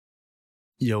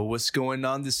Yo, what's going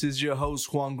on? This is your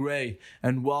host, Juan Gray,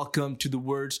 and welcome to the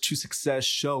Words to Success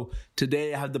show.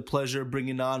 Today, I have the pleasure of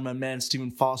bringing on my man,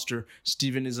 Stephen Foster.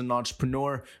 Stephen is an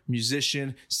entrepreneur,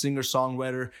 musician,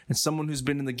 singer-songwriter, and someone who's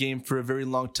been in the game for a very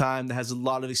long time that has a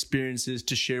lot of experiences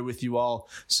to share with you all.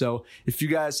 So if you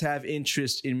guys have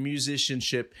interest in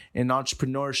musicianship, in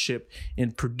entrepreneurship,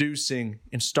 in producing,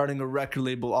 in starting a record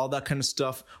label, all that kind of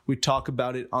stuff, we talk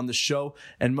about it on the show.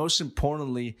 And most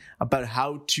importantly, about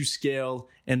how to scale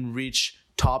and reach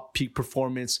top peak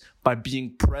performance by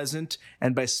being present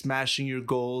and by smashing your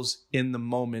goals in the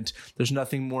moment. There's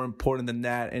nothing more important than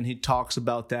that, and he talks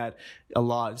about that a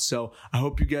lot. So I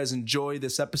hope you guys enjoy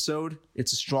this episode.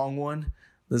 It's a strong one.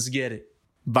 Let's get it.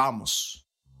 Vamos.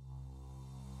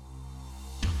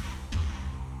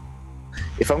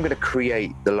 If I'm going to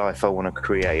create the life I want to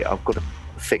create, I've got to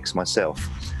fix myself,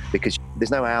 because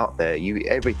there's no out there.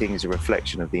 Everything is a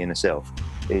reflection of the inner self.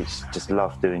 It's just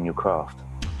love doing your craft.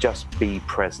 Just be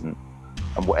present.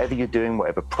 And whatever you're doing,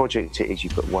 whatever project it is, you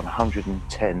put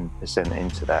 110%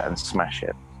 into that and smash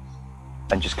it.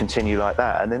 And just continue like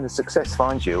that. And then the success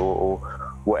finds you, or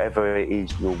whatever it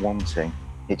is you're wanting.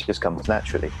 It just comes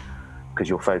naturally because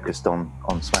you're focused on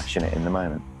smashing it in the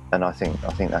moment. And I think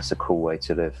that's a cool way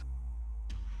to live.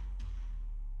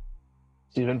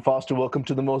 Stephen Foster, welcome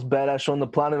to the most badass show on the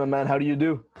planet, my man. How do you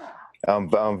do? I'm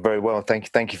very well.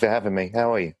 Thank you for having me.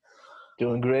 How are you?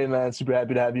 Doing great, man. Super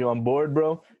happy to have you on board,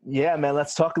 bro. Yeah, man,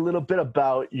 let's talk a little bit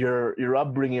about your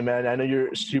upbringing, man. I know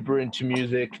you're super into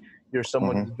music. You're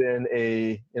someone who's been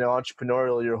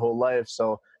entrepreneurial your whole life.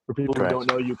 So for people who don't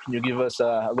know you, can you give us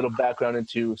a little background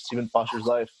into Stephen Foster's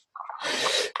life?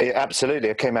 Yeah, absolutely.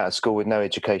 I came out of school with no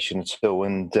education at all,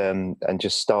 and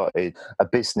just started a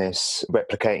business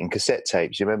replicating cassette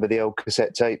tapes. You remember the old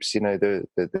cassette tapes? You know,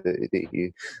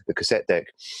 the cassette deck,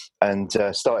 and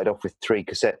started off with 3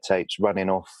 cassette tapes running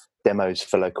off demos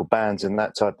for local bands and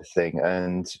that type of thing.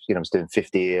 And I was doing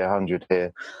 50 here, 100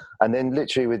 here, and then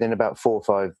literally within about 4 or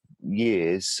 5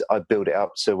 years, I built it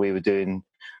up so we were doing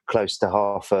close to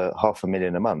half a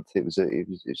million a month. It was a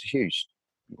huge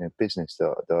business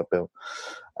that I built,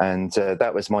 and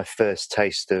that was my first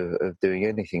taste of doing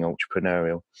anything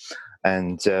entrepreneurial.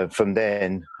 And from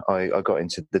then I got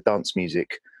into the dance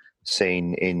music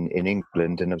scene in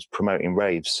England, and I was promoting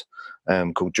raves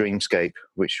called Dreamscape,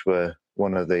 which were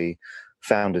one of the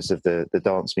founders of the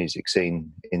dance music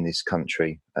scene in this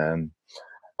country. And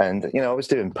I was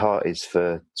doing parties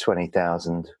for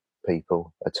 20,000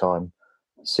 people a time,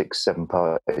 6-7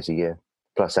 parties a year.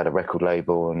 Plus had a record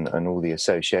label and all the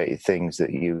associated things that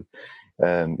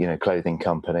clothing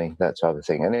company, that type of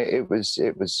thing. And it was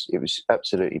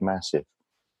absolutely massive.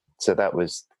 So that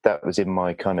was in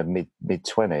my kind of mid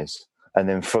 20s. And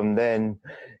then from then,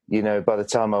 by the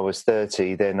time I was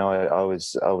 30, then I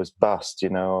was bust,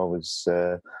 I was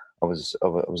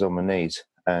on my knees.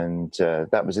 And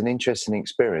that was an interesting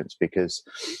experience, because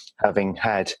having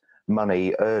had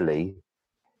money early,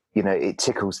 it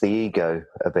tickles the ego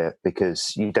a bit,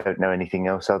 because you don't know anything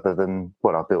else other than,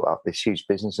 well, I built up this huge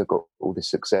business. I've got all this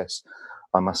success.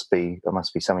 I must be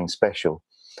something special.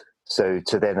 So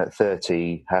to then at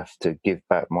 30 have to give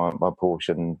back my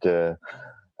portion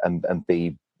and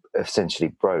be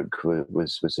essentially broke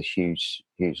was a huge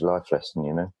life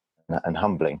lesson, and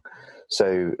humbling.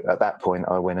 So at that point,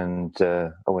 I went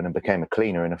and became a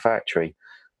cleaner in a factory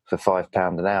for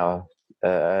 £5 an hour.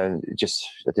 I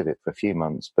did it for a few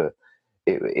months, but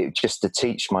it just to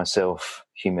teach myself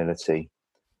humility,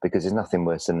 because there's nothing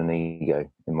worse than an ego,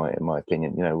 in my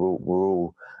opinion. We're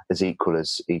all as equal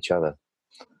as each other.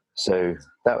 So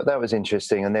that was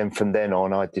interesting. And then from then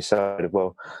on, I decided,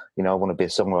 well, I want to be a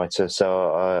songwriter.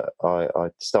 So I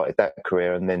started that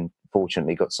career, and then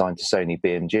fortunately got signed to Sony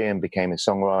BMG and became a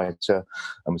songwriter,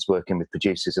 and was working with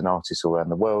producers and artists all around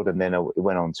the world. And then I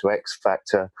went on to X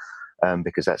Factor,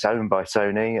 because that's owned by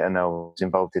Sony, and I was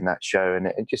involved in that show, and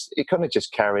it kind of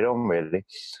just carried on, really.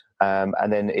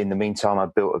 And then in the meantime, I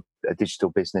built a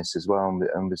digital business as well,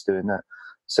 and was doing that.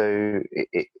 So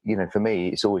for me,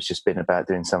 it's always just been about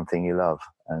doing something you love,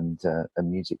 and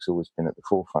music's always been at the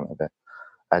forefront of it,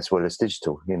 as well as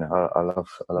digital. I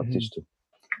love digital.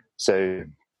 So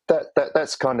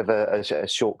that's kind of a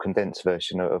short, condensed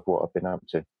version of what I've been up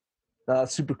to.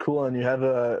 That's super cool, and you have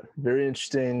a very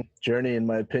interesting journey, in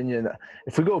my opinion.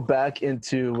 If we go back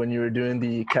into when you were doing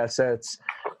the cassettes,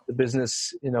 the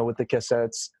business, with the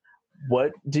cassettes,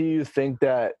 what do you think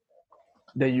that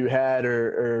you had,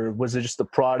 or was it just the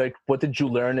product? What did you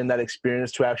learn in that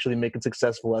experience to actually make it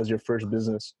successful as your first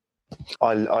business?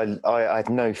 I had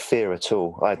no fear at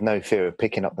all. I had no fear of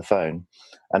picking up the phone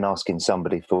and asking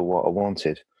somebody for what I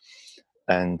wanted.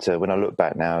 And when I look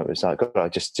back now, it was like, God, I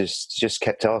just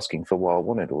kept asking for what I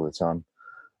wanted all the time.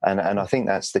 And I think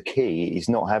that's the key, is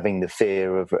not having the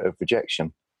fear of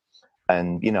rejection.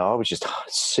 And, I was just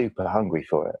super hungry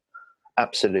for it,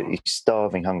 absolutely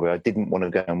starving hungry. I didn't want to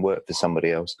go and work for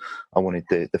somebody else. I wanted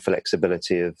the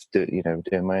flexibility of,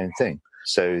 doing my own thing.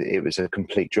 So it was a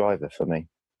complete driver for me.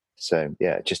 So,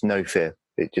 yeah, just no fear.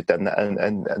 It just, and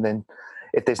then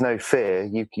if there's no fear,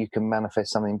 you can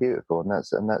manifest something beautiful. And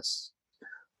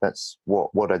that's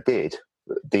what I did.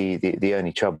 The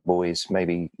only trouble is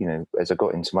maybe, as I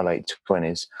got into my late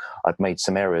 20s, I'd made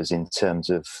some errors in terms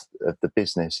of the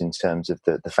business, in terms of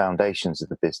the foundations of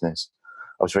the business.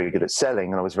 I was very good at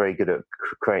selling, and I was very good at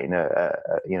creating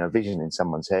a vision in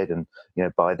someone's head, and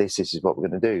by this is what we're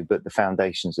going to do. But the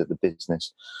foundations of the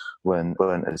business weren't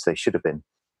as they should have been,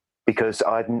 because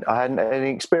I hadn't any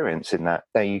experience in that.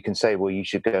 Now you can say, well, you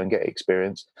should go and get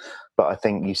experience, but I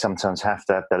think you sometimes have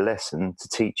to have the lesson to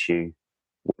teach you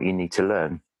what you need to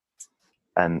learn,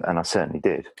 and I certainly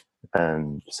did.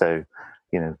 So,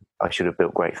 I should have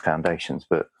built great foundations,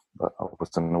 but I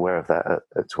wasn't aware of that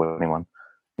at 21.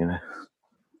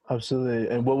 Absolutely.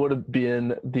 And what would have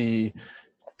been the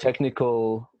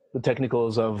technicals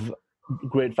of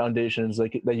great foundations,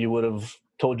 like that you would have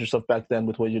told yourself back then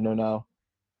with what you know now?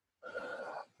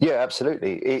 Yeah,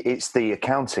 absolutely. It's the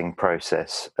accounting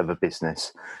process of a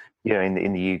business. In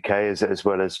the UK as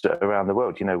well as around the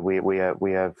world,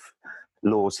 we have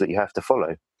laws that you have to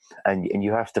follow, and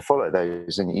you have to follow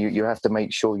those, and you have to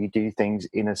make sure you do things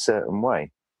in a certain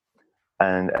way.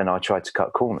 And I tried to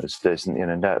cut corners. There's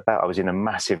no doubt I was in a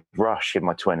massive rush in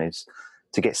my 20s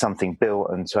to get something built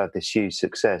and to have this huge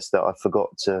success that I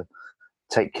forgot to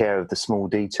take care of the small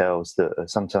details that are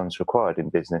sometimes required in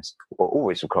business, or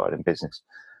always required in business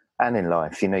and in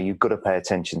life. You've got to pay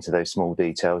attention to those small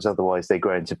details, otherwise they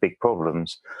grow into big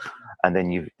problems, and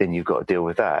then you've got to deal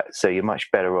with that. So you're much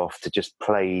better off to just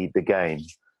play the game.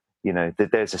 That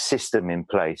there's a system in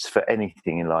place for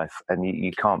anything in life, and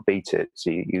you can't beat it. So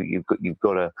you've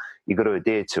got to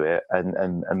adhere to it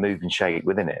and move and shake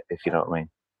within it, if you know what I mean.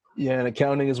 Yeah, and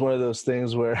accounting is one of those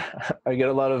things where I get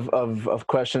a lot of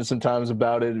questions sometimes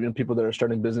about it. People that are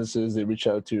starting businesses, they reach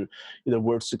out to either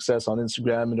Word Success on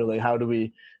Instagram, and they're like, how do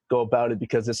we go about it?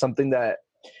 Because it's something that,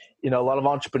 a lot of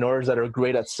entrepreneurs that are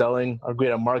great at selling, are great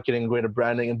at marketing, great at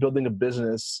branding, and building a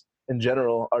business in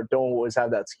general don't always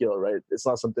have that skill, right? It's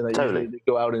not something that Totally. you need to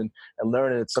go out and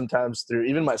learn. And it's sometimes through,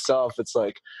 even myself, it's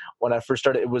like when I first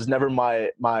started, it was never my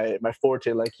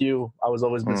forte. Like you, I was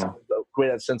always been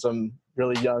great at, since I'm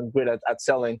really young, great at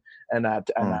selling and at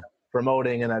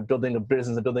promoting and at building a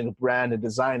business and building a brand and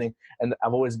designing. And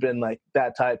I've always been like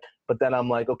that type. But then I'm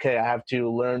like, okay, I have to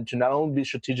learn to not only be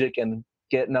strategic and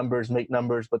get numbers, make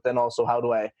numbers, but then also how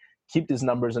do I keep these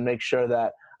numbers and make sure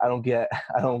that I don't get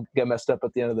messed up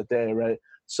at the end of the day, right?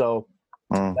 So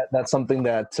that's something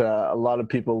that a lot of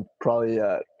people probably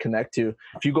connect to.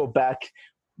 If you go back,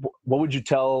 what would you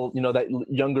tell that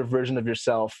younger version of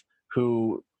yourself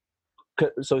so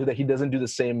that he doesn't do the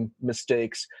same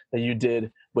mistakes that you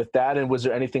did with that? And was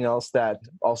there anything else that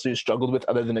also you struggled with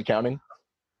other than accounting?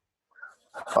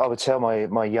 I would tell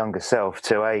my younger self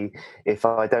if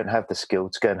I don't have the skill,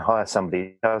 to go and hire somebody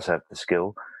who does have the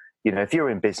skill. If you're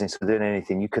in business or doing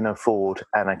anything, you can afford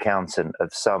an accountant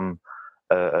of some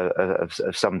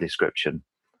description.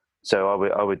 So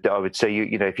I would say,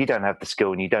 if you don't have the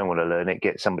skill and you don't want to learn it,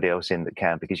 get somebody else in that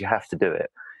can, because you have to do it.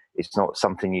 It's not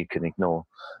something you can ignore.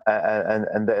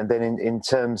 And then in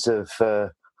terms of,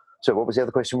 so what was the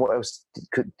other question? What else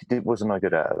wasn't I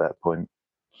good at that point?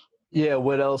 Yeah,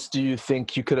 what else do you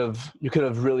think you could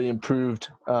have really improved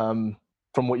from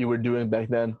what you were doing back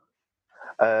then?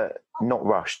 Not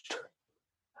rushed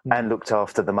and looked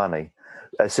after the money.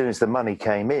 As soon as the money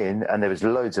came in, and there was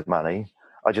loads of money,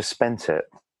 I just spent it,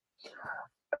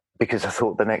 because I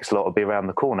thought the next lot would be around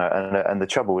the corner. And the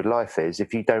trouble with life is,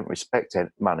 if you don't respect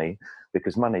money,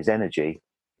 because money's energy,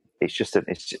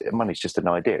 money's just an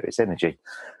idea, it's energy.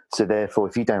 So therefore,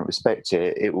 if you don't respect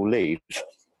it, it will leave.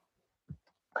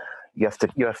 You have to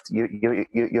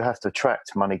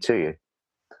attract money to you,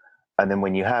 and then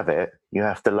when you have it, you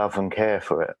have to love and care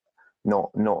for it,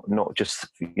 not just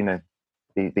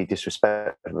be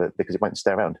disrespectful of it, because it won't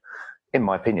stay around, in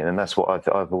my opinion. And that's what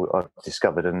I've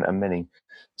discovered, and many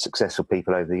successful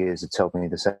people over the years have told me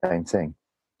the same thing.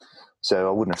 So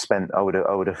I wouldn't have spent. I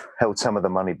would have held some of the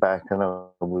money back, and I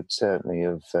would certainly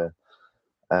have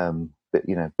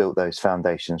built those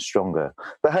foundations stronger.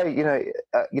 But hey,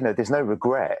 there's no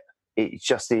regret. It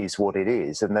just is what it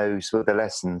is, and those were the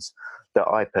lessons that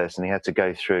I personally had to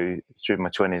go through my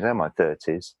 20s and my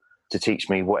 30s to teach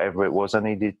me whatever it was I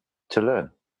needed to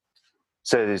learn.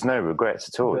 So there's no regrets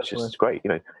at all. Definitely. It's just great,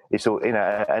 It's all,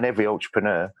 and every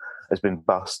entrepreneur has been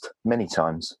bust many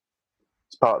times.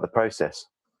 It's part of the process.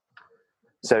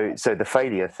 So the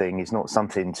failure thing is not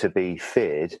something to be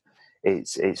feared.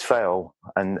 It's fail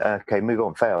and okay, move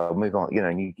on, fail, move on.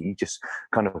 And you just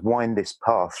kind of wind this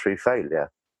path through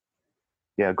failure.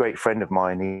 A great friend of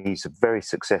mine, he's a very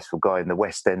successful guy in the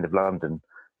West End of London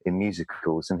in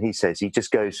musicals, and he says he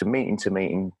just goes from meeting to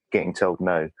meeting, getting told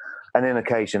no, and then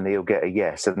occasionally he'll get a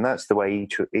yes, and that's the way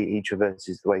he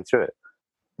traverses the way through it.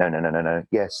 No,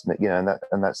 yes,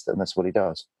 and that's what he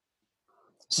does.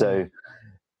 So.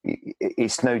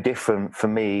 It's no different for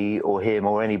me or him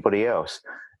or anybody else.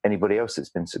 Anybody else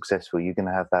that's been successful, you're going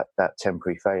to have that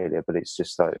temporary failure, but it's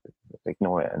just like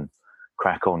ignore it and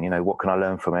crack on. What can I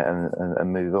learn from it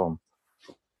and move on?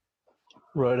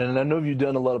 Right, and I know you've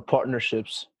done a lot of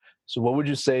partnerships. So what would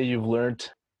you say you've learned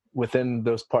within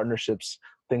those partnerships,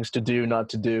 things to do, not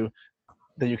to do,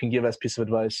 that you can give as piece of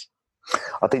advice?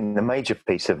 I think the major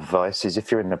piece of advice is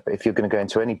if you're going to go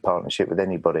into any partnership with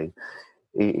anybody,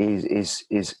 is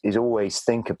always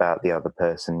think about the other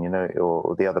person,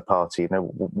 or the other party.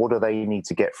 What do they need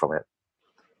to get from it?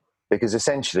 Because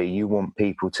essentially, you want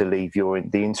people to leave the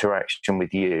interaction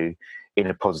with you in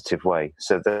a positive way.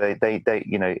 So they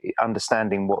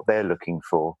understanding what they're looking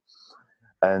for,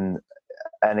 and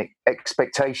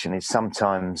expectation is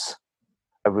sometimes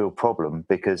a real problem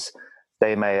because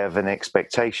they may have an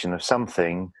expectation of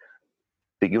something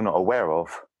that you're not aware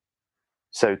of.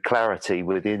 So clarity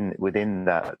within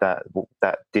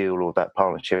that deal or that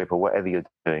partnership or whatever you're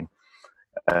doing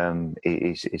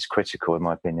is critical in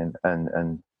my opinion,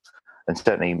 and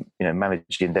certainly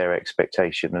managing their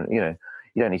expectation, and you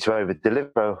don't need to over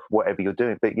deliver whatever you're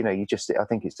doing, but I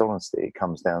think it's honesty it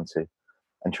comes down to,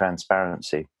 and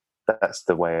transparency. That's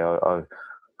the way I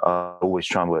always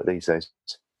try and work these days.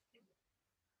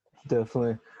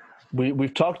 Definitely.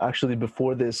 We've talked actually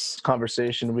before this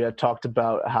conversation. We had talked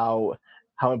about how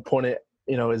important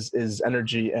is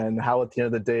energy, and how at the end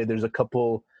of the day there's a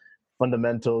couple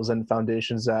fundamentals and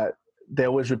foundations that they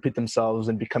always repeat themselves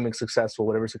in becoming successful,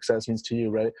 whatever success means to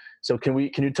you, right? So can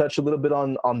you touch a little bit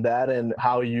on that and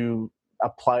how you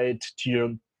apply it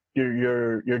to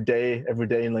your day every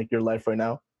day in like your life right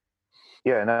now?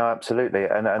 Yeah, no, absolutely.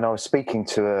 And I was speaking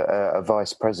to a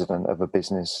vice president of a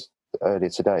business earlier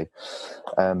today,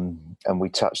 and we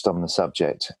touched on the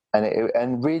subject.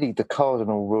 And really, the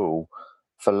cardinal rule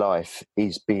for life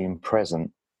is being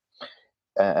present.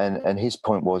 And his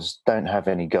point was, don't have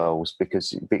any goals,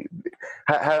 because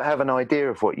have an idea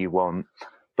of what you want,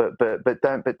 but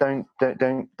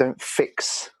don't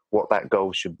fix what that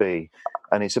goal should be.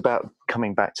 And it's about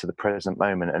coming back to the present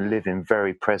moment and living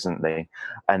very presently,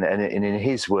 and in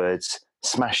his words,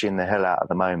 smashing the hell out of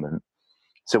the moment.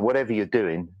 So whatever you're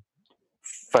doing,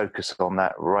 focus on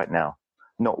that right now,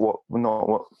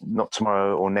 not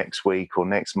tomorrow or next week or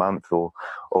next month or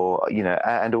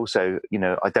and also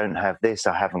I don't have this,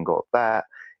 I haven't got that.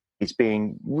 It's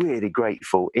being really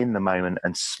grateful in the moment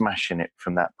and smashing it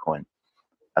from that point.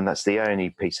 And that's the only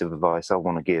piece of advice I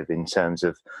want to give in terms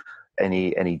of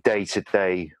any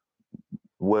day-to-day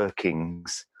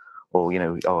workings, or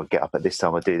I get up at this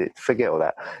time, I do it. Forget all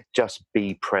that. Just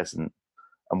be present,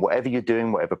 and whatever you're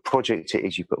doing, whatever project it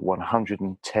is, you put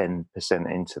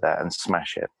 110% into that and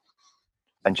smash it,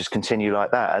 and just continue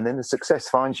like that. And then the success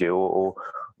finds you, or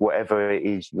whatever it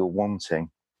is you're wanting,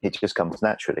 it just comes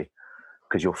naturally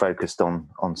because you're focused on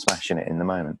smashing it in the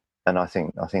moment. And I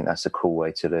think that's a cool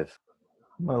way to live.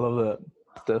 I love that.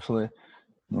 Definitely.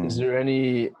 Is there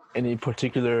any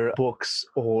particular books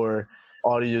or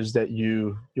audios that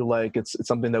you like? It's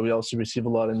something that we also receive a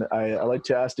lot, and I like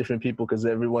to ask different people because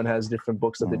everyone has different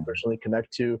books that they personally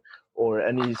connect to, or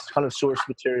any kind of source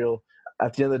material.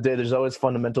 At the end of the day, there's always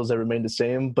fundamentals that remain the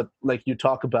same, but like you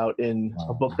talk about in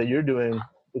a book that you're doing,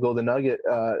 The Golden Nugget,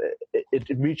 it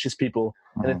reaches people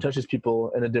and it touches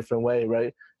people in a different way,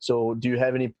 right? So do you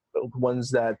have any ones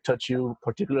that touch you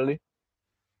particularly?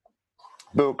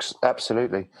 Books,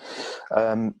 absolutely.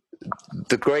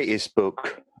 The greatest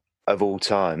book of all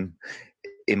time,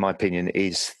 in my opinion,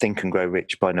 is Think and Grow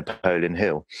Rich by Napoleon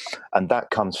Hill. And that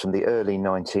comes from the early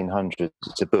 1900s.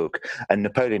 It's a book. And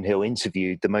Napoleon Hill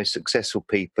interviewed the most successful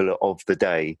people of the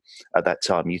day at that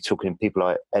time. You're talking people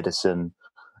like Edison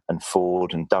and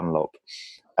Ford and Dunlop.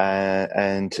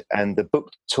 And the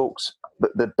book talks,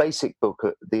 but the basic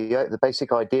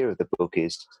idea of the book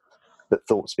is that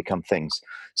thoughts become things.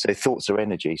 So thoughts are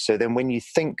energy. So then when you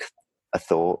think a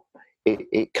thought,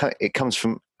 it comes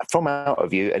from out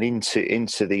of you and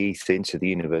into the ether, into the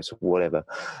universe, or whatever.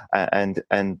 And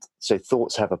so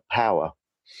thoughts have a power.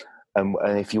 And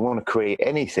if you want to create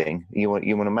anything, you want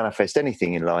to manifest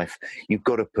anything in life, you've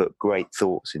got to put great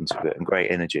thoughts into it and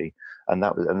great energy. And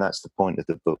that's the point of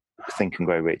the book, Think and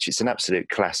Grow Rich. It's an absolute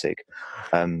classic.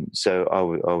 So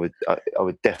I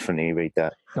would definitely read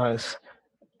that. Nice.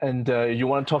 And you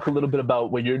want to talk a little bit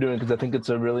about what you're doing, because I think it's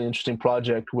a really interesting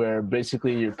project where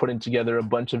basically you're putting together a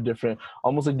bunch of different,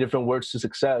 almost like different words to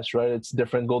success, right? It's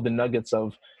different golden nuggets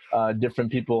of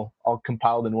different people all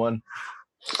compiled in one.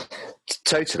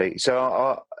 Totally.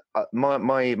 So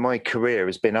my career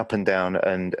has been up and down,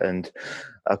 and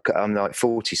I'm like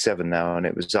 47 now, and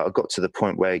I got to the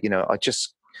point where, you know, I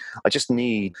just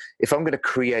need, if I'm going to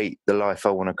create the life I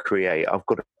want to create, I've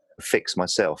got to fix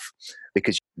myself,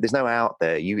 because there's no out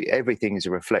there. Everything is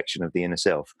a reflection of the inner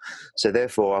self. So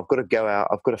therefore, I've got to go out.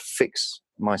 I've got to fix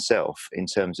myself in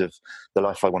terms of the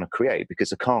life I want to create,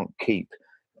 because I can't keep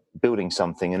building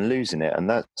something and losing it. And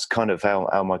that's kind of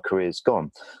how my career's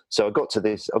gone. So I got to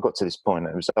this point.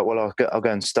 It was like, well, I'll go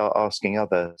and start asking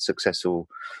other successful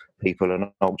people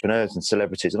and entrepreneurs and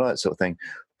celebrities and all that sort of thing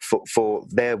for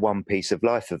their one piece of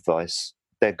life advice,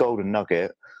 their golden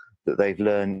nugget that they've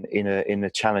learned in a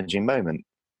challenging moment.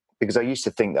 Because I used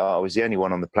to think that I was the only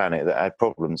one on the planet that had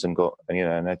problems and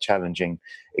and had challenging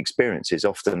experiences.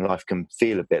 Often life can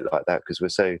feel a bit like that because we're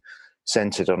so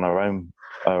centered on our own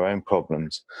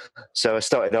problems. So I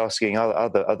started asking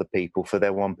other people for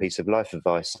their one piece of life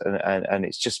advice, and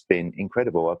it's just been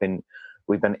incredible.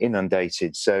 We've been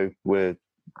inundated. So we're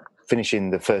finishing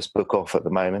the first book off at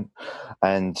the moment,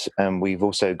 and we've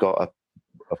also got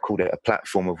I've called it a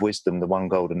platform of wisdom, the One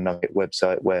Golden Nugget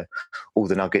website, where all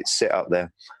the nuggets sit up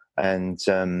there. And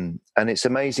it's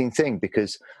an amazing thing,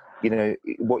 because, you know,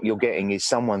 what you're getting is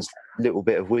someone's little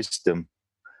bit of wisdom,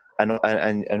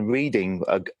 and reading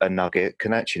a nugget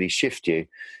can actually shift you.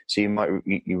 So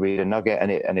you read a nugget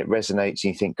and it resonates,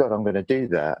 and you think, God, I'm going to do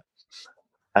that.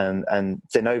 And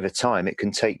then over time, it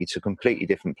can take you to a completely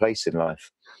different place in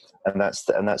life. And that's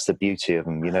the beauty of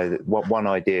them. You know, that one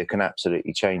idea can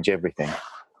absolutely change everything.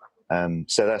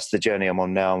 So that's the journey I'm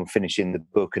on now. I'm finishing the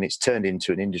book, and it's turned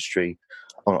into an industry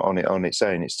on its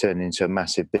own. It's turned into a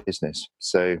massive business.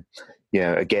 So, you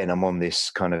know, again, I'm on this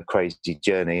kind of crazy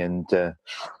journey, and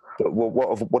but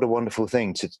what a wonderful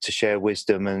thing to share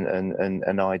wisdom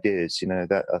and ideas. You know,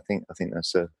 that I think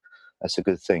that's a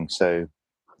good thing. So,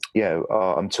 yeah,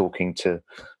 I'm talking to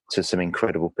some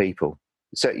incredible people.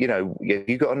 So, you know,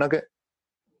 you got a nugget?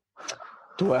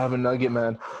 Do I have a nugget,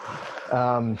 man?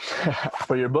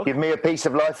 For your book? Give me a piece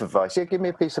of life advice. Yeah, give me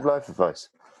a piece of life advice.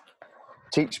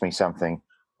 Teach me something.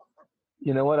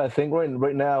 You know what? I think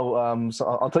right now, so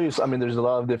I'll tell you. I mean, there's a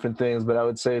lot of different things, but I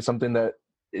would say something that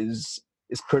is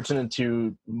pertinent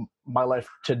to my life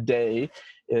today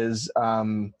is,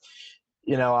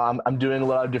 you know, I'm doing a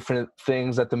lot of different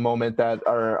things at the moment that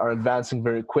are advancing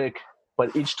very quick.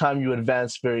 But each time you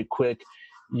advance very quick,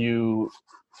 you're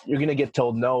going to get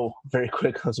told no very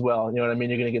quick as well. You know what I mean?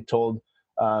 You're going to get told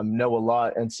no a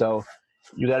lot. And so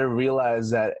you got to realize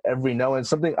that every no, and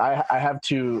something I have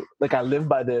to, like, I live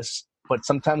by this, but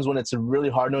sometimes when it's a really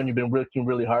hard no and you've been working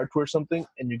really hard towards something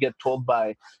and you get told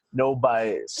by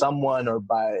someone or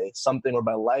by something or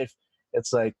by life,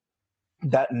 it's like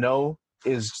that no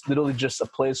is literally just a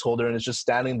placeholder, and it's just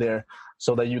standing there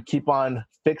so that you keep on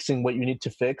fixing what you need to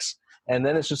fix. And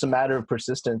then it's just a matter of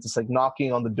persistence. It's like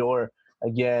knocking on the door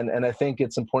again. And I think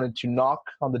it's important to knock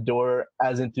on the door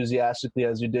as enthusiastically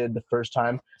as you did the first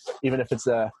time, even if it's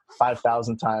a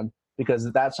 5,000th time,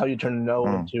 because that's how you turn a no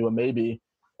into a maybe,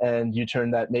 and you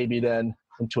turn that maybe then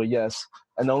into a yes.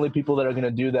 And the only people that are going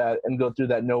to do that and go through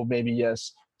that no, maybe,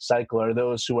 yes cycle are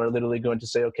those who are literally going to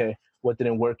say, okay, what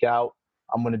didn't work out?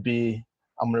 I'm going to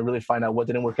really find out what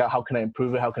didn't work out. How can I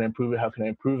improve it? How can I improve it? How can I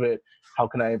improve it? How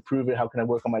can I improve it? How can I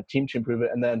work on my team to improve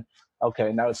it? And then,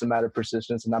 okay, now it's a matter of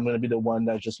persistence, and I'm going to be the one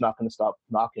that's just not going to stop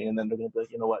knocking. And then they're going to be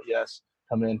like, you know what? Yes,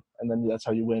 come in. And then that's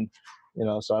how you win. You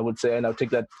know, so I would say, and I'll take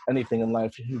that anything in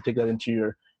life, you take that into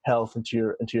your health,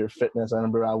 into your fitness. I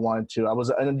remember I wasn't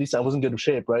in good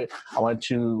shape, right? I wanted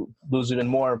to lose even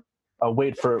more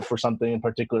weight for something in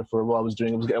particular for what I was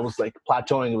doing. It was like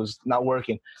plateauing. It was not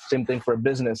working. Same thing for a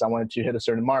business. I wanted to hit a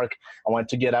certain mark. I wanted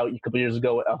to get out a couple of years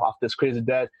ago off this crazy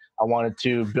debt. I wanted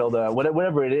to build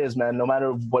whatever it is, man, no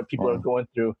matter what people are going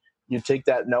through, you take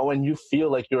that no and you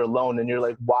feel like you're alone, and you're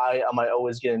like, why am I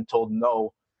always getting told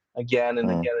no again and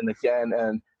again and again?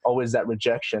 And always that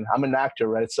rejection. I'm an actor,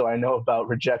 right? So I know about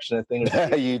rejection and things.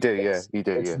 You do, yeah. You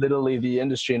do, it's literally the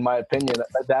industry, in my opinion.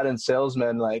 That in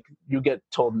salesmen, like, you get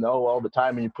told no all the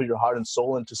time, and you put your heart and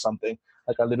soul into something.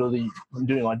 Like, I'm doing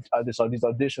these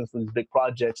auditions for these big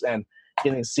projects and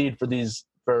getting seed for these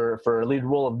for a lead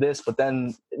role of this, but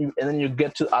then you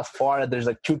get to as far as there's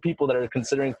like 2 people that are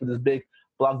considering for this big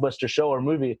blockbuster show or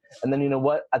movie, and then you know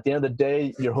what, at the end of the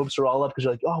day your hopes are all up because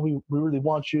you're like, oh, we really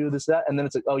want you, this, that, and then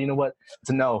it's like, oh, you know what, it's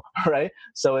a no. Right?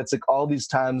 So it's like all these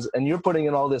times, and you're putting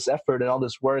in all this effort and all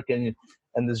this work, and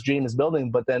this dream is building,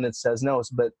 but then it says no.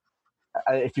 But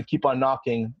if you keep on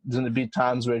knocking, there's going to be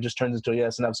times where it just turns into a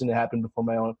yes, and I've seen it happen before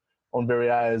my own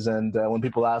very eyes. And when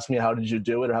people ask me, how did you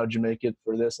do it, or how did you make it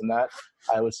for this and that,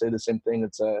 I would say the same thing.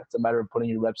 It's a matter of putting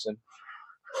your reps in.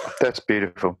 That's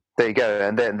beautiful. There you go,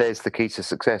 and then there's the key to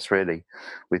success, really,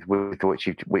 with what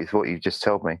you've just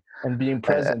told me. And being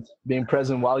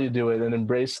present while you do it, and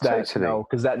embrace that. Totally. No,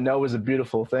 because that no is a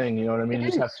beautiful thing. You know what I mean? You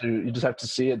just have to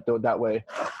see it that way.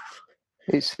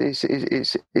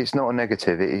 It's not a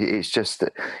negative. It's just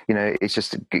that, it's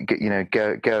just,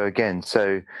 go again.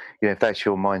 So, if that's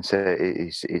your mindset,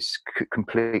 it's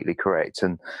completely correct.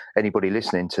 And anybody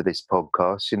listening to this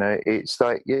podcast, it's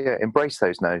like, embrace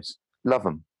those no's, love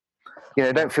them.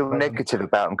 Don't feel negative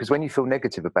about them, because when you feel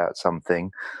negative about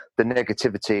something, the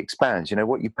negativity expands.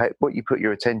 What you put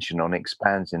your attention on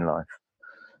expands in life.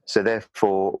 So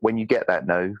therefore, when you get that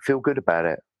no, feel good about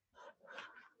it.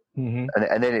 Mm-hmm.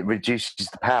 And then it reduces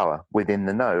the power within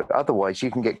the no. Otherwise, you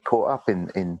can get caught up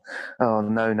in oh,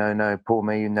 no, poor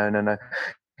me, no. At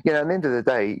the end of the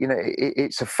day,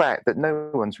 it's a fact that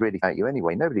no one's really at you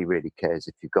anyway. Nobody really cares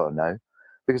if you've got a no,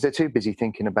 because they're too busy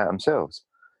thinking about themselves.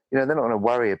 They're not going to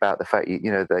worry about the fact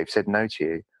they've said no to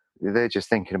you. They're just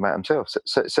thinking about themselves.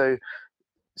 So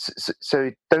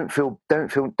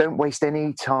don't waste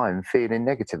any time feeling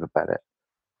negative about it,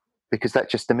 because that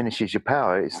just diminishes your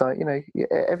power. It's like,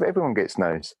 everyone gets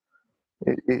no's.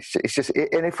 It's just,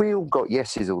 and if we all got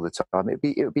yeses all the time, it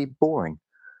would be boring.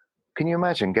 Can you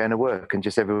imagine going to work and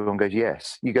just everyone goes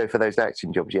yes? You go for those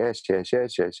acting jobs, yes.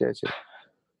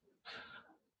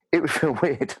 It would feel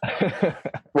weird.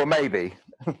 Well, maybe.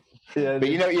 Yeah, but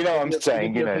you know what I'm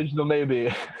saying.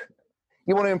 Maybe.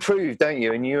 You want to improve, don't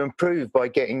you? And you improve by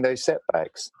getting those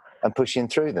setbacks and pushing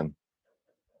through them.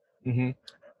 Mm-hmm.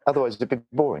 Otherwise, it'd be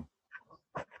boring.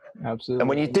 Absolutely. And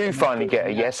when you do finally get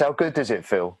a yes, how good does it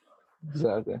feel?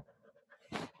 Exactly.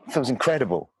 It feels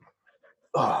incredible.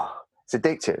 Oh, it's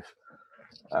addictive.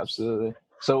 Absolutely.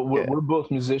 So we're both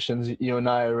musicians, you and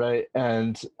I, right?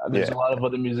 And there's a lot of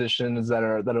other musicians that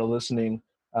are listening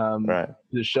to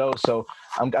the show. So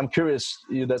I'm curious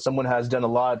that someone has done a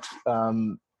lot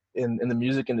in the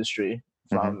music industry,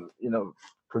 from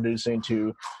producing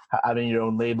to having your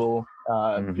own label,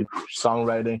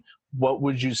 songwriting. What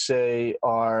would you say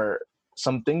are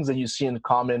some things that you see in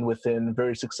common within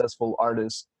very successful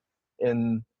artists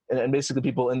and basically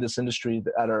people in this industry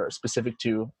that are specific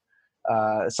to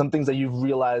some things that you've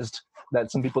realized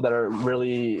that some people that are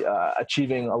really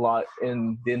achieving a lot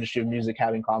in the industry of music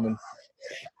have in common?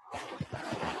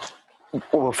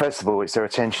 Well, first of all, it's their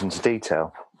attention to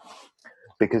detail,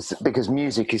 because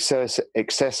music is so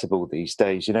accessible these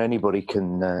days. Anybody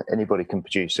can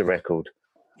produce a record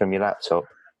from your laptop,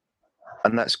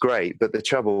 and that's great. But the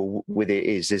trouble with it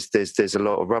is there's a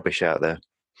lot of rubbish out there.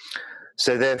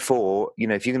 So therefore,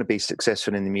 if you're going to be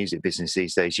successful in the music business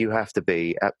these days, you have to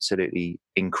be absolutely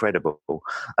incredible.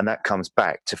 And that comes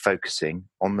back to focusing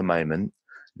on the moment,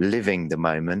 living the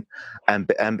moment,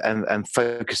 and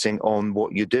focusing on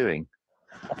what you're doing.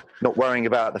 Not worrying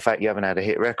about the fact you haven't had a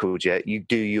hit record yet. You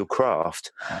do your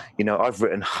craft. I've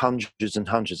written hundreds and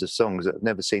hundreds of songs that have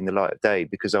never seen the light of day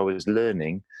because I was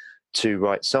learning to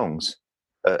write songs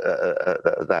at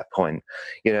that point.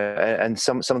 And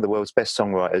some of the world's best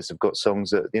songwriters have got songs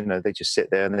that they just sit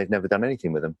there and they've never done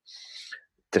anything with them.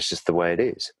 That's just the way it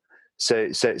is.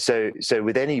 So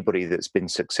with anybody that's been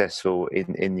successful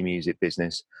in the music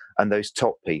business, and those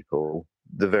top people,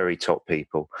 the very top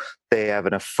people, they have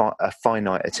a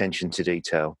finite attention to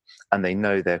detail, and they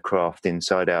know their craft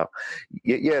inside out.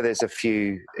 Yeah, there's a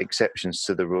few exceptions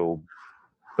to the rule,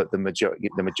 but the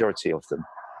majority of them.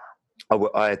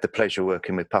 I had the pleasure of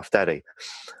working with Puff Daddy,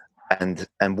 and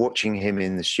watching him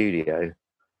in the studio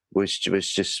was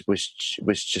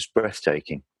just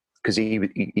breathtaking, because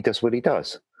he does what he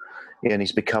does, and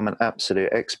he's become an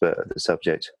absolute expert at the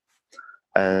subject.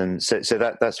 And so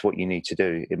that's what you need to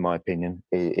do, in my opinion,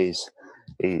 is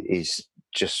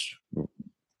just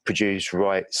produce,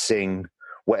 write, sing,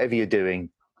 whatever you're doing,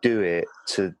 do it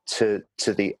to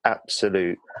the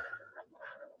absolute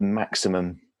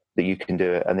maximum that you can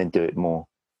do it, and then do it more.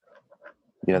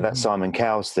 That Simon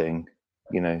Cowell's thing,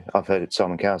 I've heard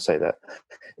Simon Cowell say that.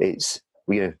 It's,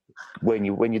 when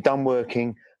you're done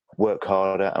working, work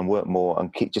harder and work more,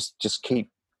 and keep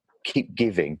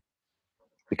giving,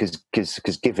 because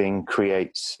giving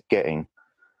creates getting.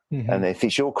 And if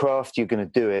it's your craft, you're going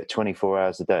to do it 24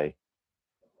 hours a day.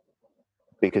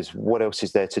 Because what else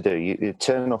is there to do? You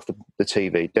turn off the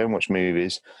TV, don't watch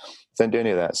movies, don't do any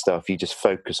of that stuff. You just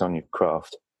focus on your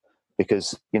craft.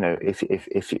 Because, you know, if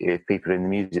people are in the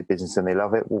music business and they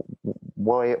love it,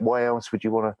 why else would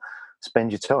you want to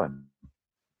spend your time?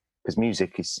 Because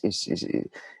music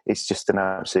is just an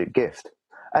absolute gift.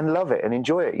 And love it and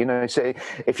enjoy it. You know, so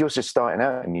if you're just starting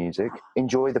out in music,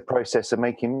 enjoy the process of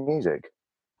making music.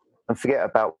 And forget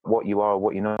about what you are, or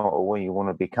what you're not, or what you want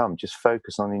to become. Just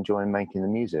focus on enjoying making the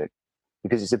music.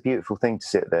 Because it's a beautiful thing to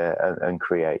sit there and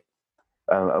create.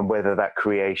 And whether that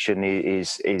creation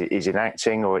is in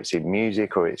acting, or it's in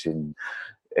music, or it's in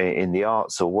the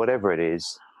arts, or whatever it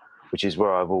is, which is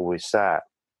where I've always sat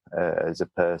as a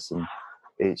person,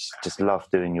 it's just love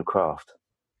doing your craft,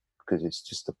 because it's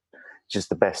just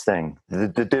the best thing.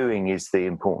 The doing is the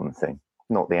important thing,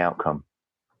 not the outcome.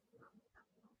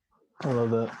 I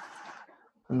love that.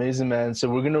 Amazing, man. So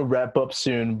we're gonna wrap up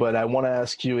soon, but I want to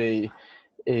ask you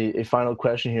a final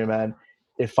question here, man.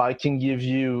 If I give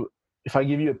you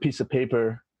a piece of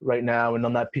paper right now, and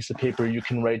on that piece of paper you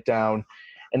can write down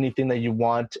anything that you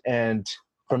want, and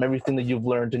from everything that you've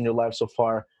learned in your life so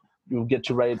far, you get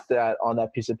to write that on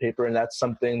that piece of paper, and that's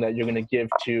something that you're going to give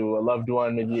to a loved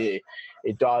one, maybe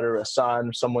a daughter, a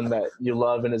son, someone that you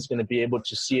love, and is going to be able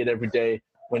to see it every day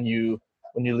when you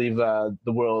leave the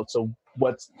world. So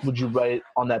what would you write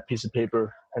on that piece of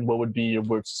paper, and what would be your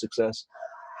words of success?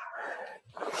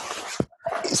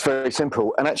 It's very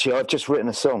simple. And actually, I've just written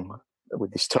a song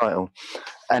with this title,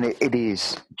 and it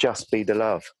is Just Be the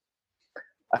Love.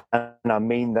 And I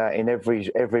mean that in every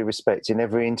respect, in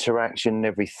every interaction,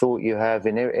 every thought you have,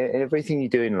 in everything you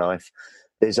do in life,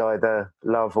 there's either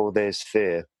love or there's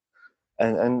fear.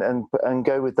 And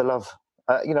go with the love.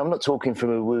 You know, I'm not talking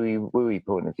from a wooey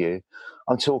point of view.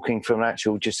 I'm talking from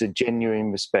actual, just a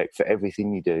genuine respect for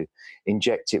everything you do.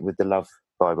 Inject it with the love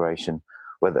vibration,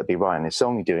 whether it be writing a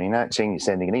song, you're doing acting, you're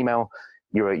sending an email,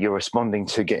 you're responding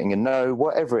to getting a no,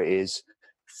 whatever it is,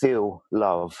 feel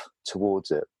love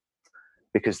towards it.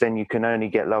 Because then you can only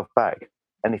get love back.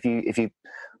 And if you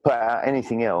put out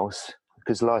anything else,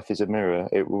 because life is a mirror,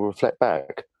 it will reflect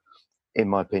back, in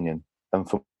my opinion. And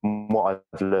from what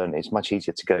I've learned, it's much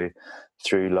easier to go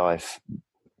through life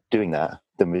doing that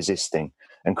than resisting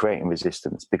and creating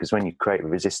resistance. Because when you create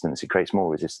resistance, it creates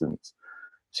more resistance.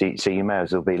 So you may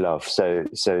as well be love. So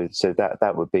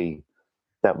that would be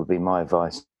my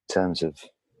advice in terms of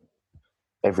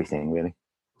everything, really.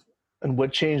 And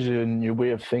what changed in your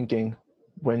way of thinking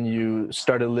when you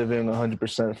started living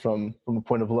 100% from a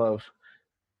point of love?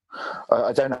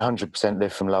 I don't 100%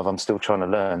 live from love. I'm still trying to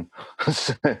learn.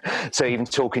 So even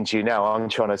talking to you now, I'm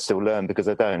trying to still learn, because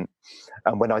I don't.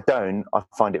 And when I don't, I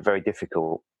find it very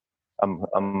difficult.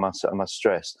 I must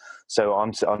stress. So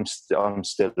I'm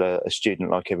still a student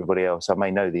like everybody else. I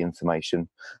may know the information,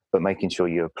 but making sure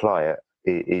you apply it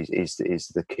is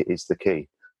the key.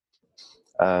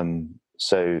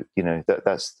 So you know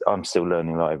that's I'm still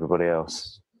learning like everybody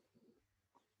else.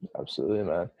 Absolutely,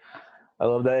 man. I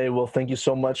love that. Hey, well, thank you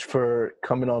so much for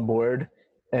coming on board.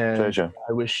 And pleasure.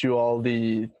 I wish you all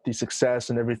the success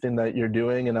and everything that you're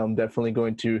doing. And I'm definitely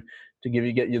going to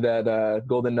get you that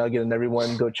Golden Nugget, and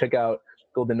everyone go check out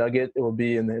Golden Nugget. It will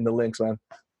be in the links, man.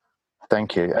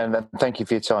 Thank you. And thank you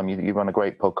for your time. You run a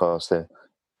great podcast there.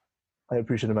 I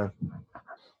appreciate it, man.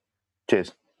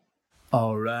 Cheers.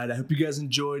 All right. I hope you guys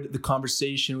enjoyed the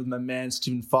conversation with my man,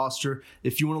 Stephen Foster.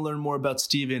 If you want to learn more about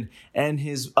Stephen and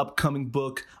his upcoming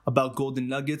book about Golden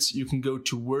Nuggets, you can go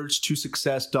to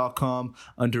wordstosuccess.com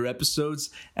under episodes,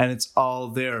 and it's all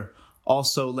there.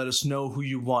 Also, let us know who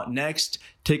you want next.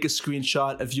 Take a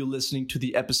screenshot of you listening to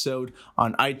the episode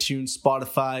on iTunes,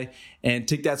 Spotify, and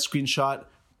take that screenshot,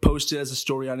 post it as a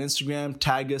story on Instagram,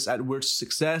 tag us at Words to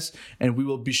Success, and we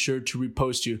will be sure to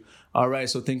repost you. All right,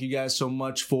 so thank you guys so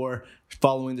much for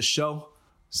following the show.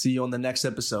 See you on the next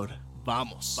episode.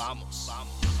 Vamos.